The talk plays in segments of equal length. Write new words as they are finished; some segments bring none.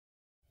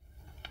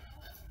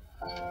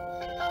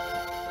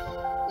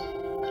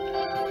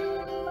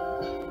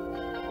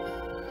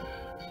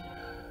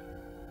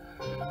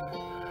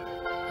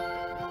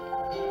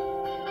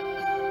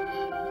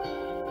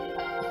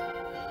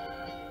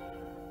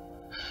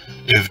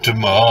If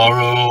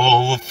tomorrow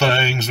all the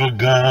things were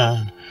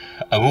gone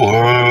I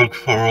worked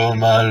for all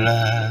my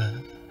life,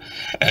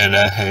 and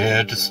I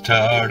had to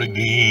start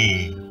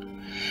again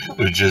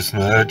with just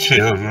my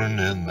children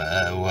and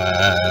my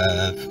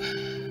wife,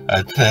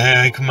 I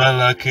thank my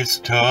lucky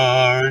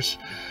stars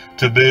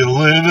to be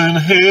living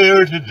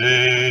here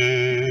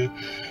today,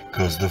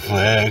 'cause the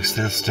flag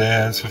still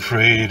stands for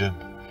freedom,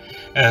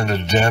 and the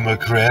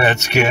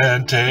Democrats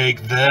can't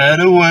take that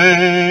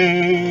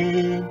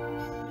away.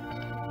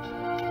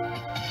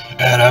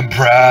 And I'm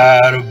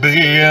proud of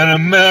being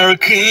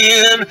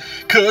American,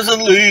 'cause at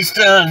least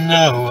I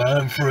know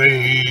I'm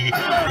free.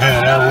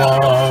 And I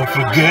won't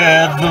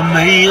forget the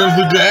men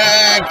who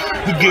died,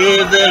 who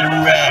gave that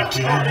right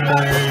to me.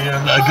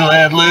 And I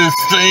gladly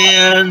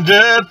stand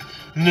up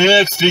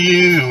next to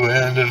you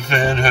and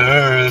defend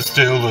her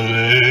still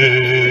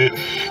today.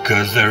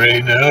 'Cause there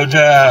ain't no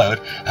doubt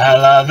I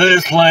love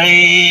this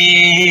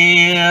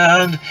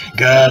land.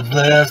 God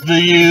bless the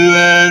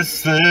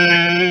USA.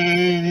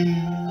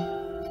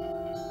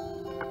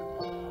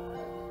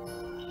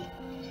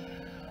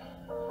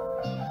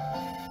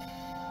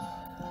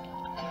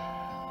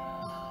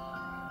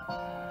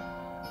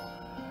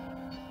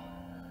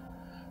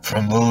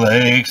 From the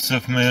lakes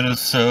of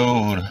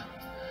Minnesota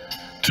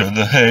to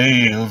the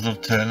hills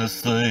of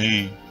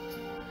Tennessee,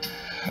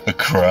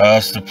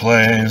 across the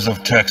plains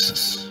of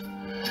Texas,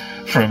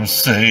 from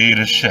sea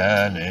to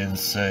shining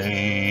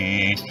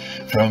sea,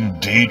 from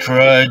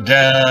Detroit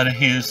down to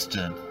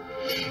Houston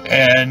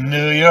and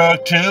New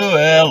York to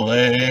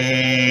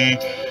LA.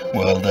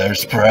 Well,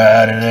 there's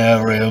pride in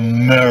every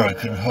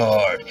American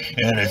heart,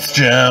 and it's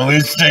time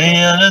we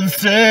stand and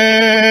say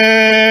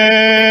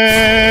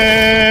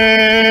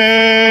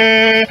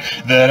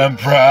that I'm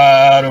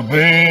proud of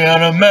being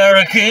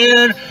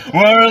American,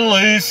 where at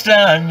least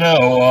I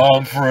know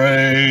I'm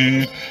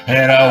free.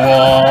 And I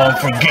won't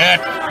forget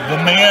the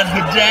man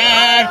who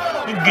died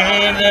and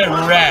gave that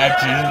right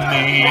to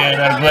me,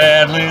 and I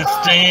gladly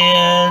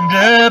stand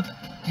up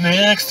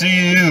next to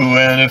you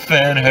and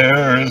defend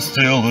her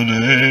still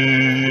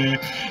today.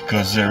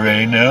 'Cause there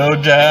ain't no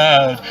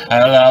doubt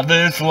I love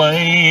this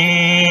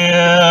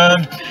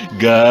land.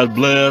 God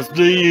bless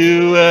the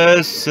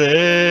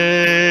USA.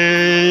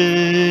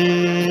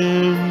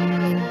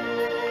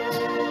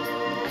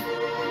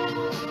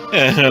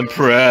 And I'm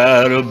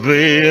proud of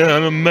being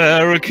an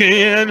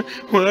American,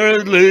 where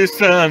at least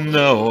I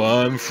know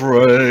I'm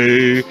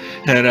free.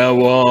 And I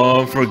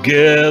won't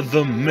forget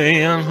the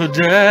man who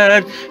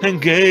died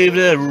and gave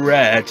that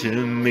right to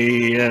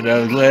me. And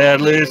I'll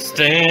gladly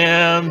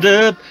stand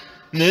up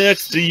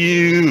next to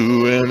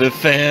you and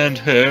defend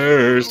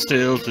her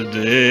still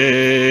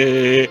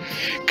today.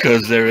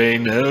 'Cause there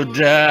ain't no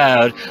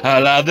doubt I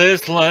love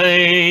this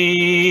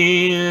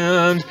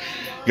land.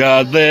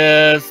 God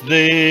bless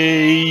the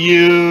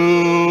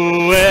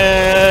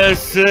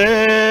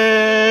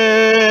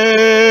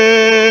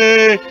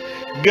USA.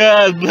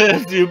 God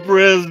bless you,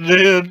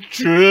 President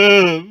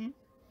Trump.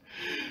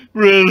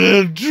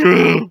 President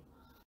Trump.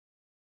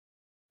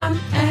 I'm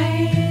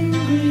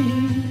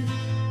angry.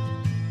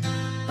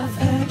 I've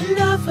had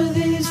enough of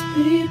these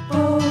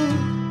people.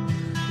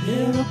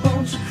 They're a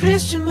bunch of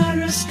Christian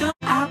murderers scum.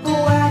 I go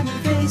out and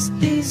face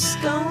these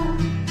scum.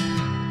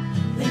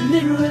 They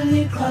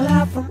literally crawl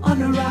out from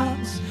under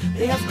rocks.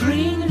 They have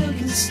green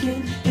looking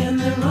skin, and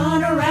they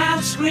run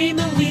around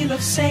screaming, "We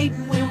love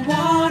Satan, we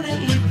wanna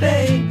eat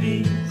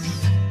babies."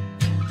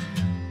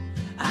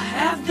 I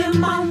have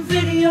them on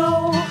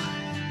video.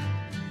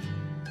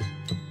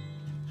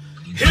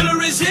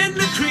 Hillary's in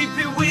the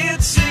creepy,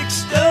 weird, sick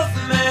stuff,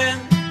 man.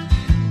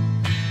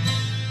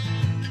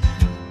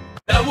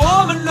 That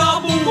woman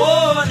number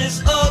one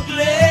is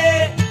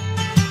ugly.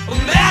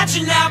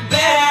 Imagine how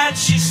bad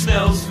she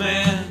smells,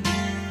 man.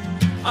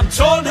 I'm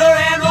told her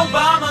and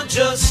Obama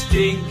just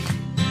stink.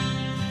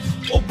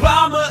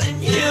 Obama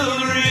and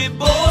Hillary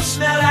both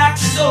smell like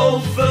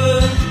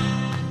sulfur.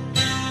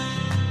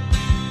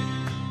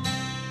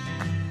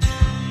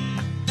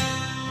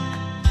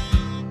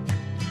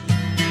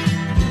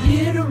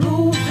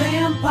 Literal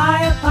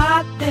vampire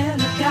pot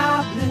and the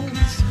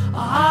goblins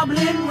are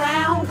hobbling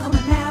round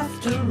coming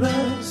after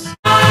us.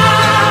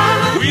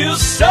 We're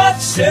such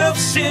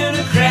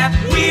self-centered crap,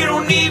 we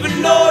don't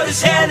even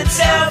notice hell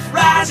itself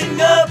rising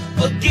up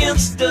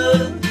against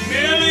us.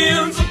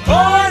 Millions of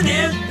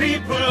pointed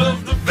people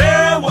of the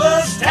very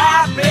worst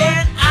type,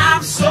 and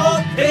I'm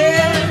so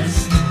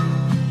pissed.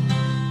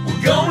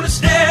 We're gonna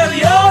stab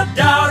your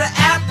daughter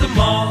at the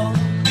mall.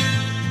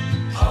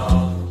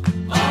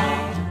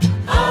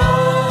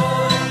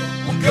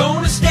 We're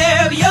gonna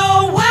stab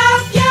your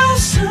wife, your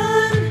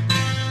son.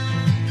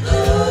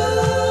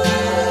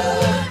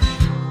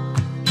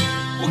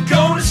 We're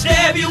gonna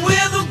stab you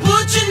with a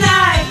butcher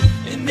knife,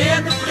 and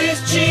then the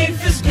police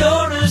chief is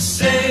gonna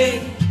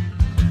say,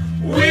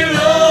 "We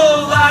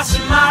love our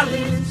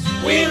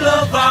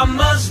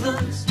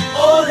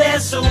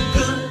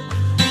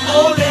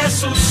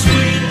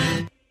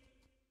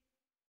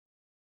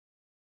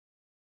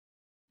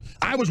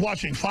I was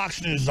watching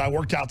Fox News as I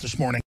worked out this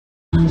morning.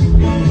 I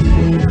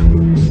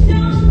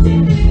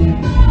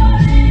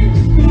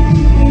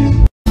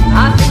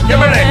think you're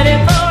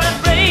ready for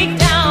a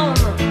breakdown,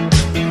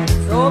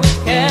 so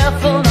be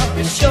careful not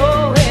to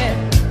show it.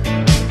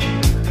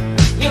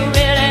 You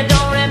really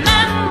don't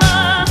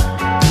remember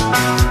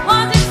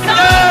what it's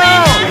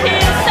something that he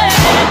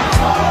said.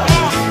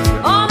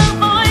 All the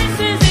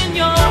voices in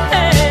your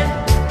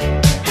head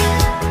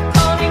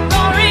calling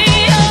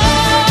Gloria,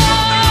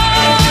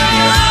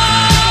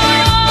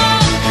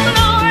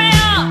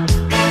 Gloria.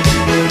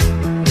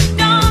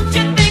 Don't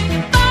you think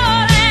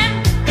about it?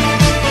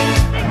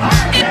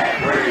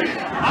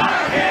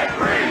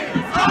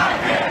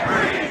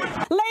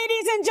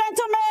 Ladies and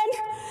gentlemen,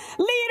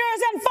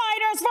 leaders and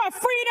fighters for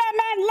freedom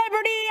and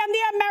liberty and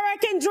the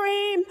American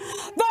dream,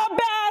 the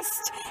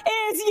best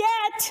is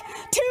yet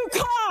to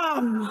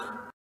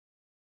come.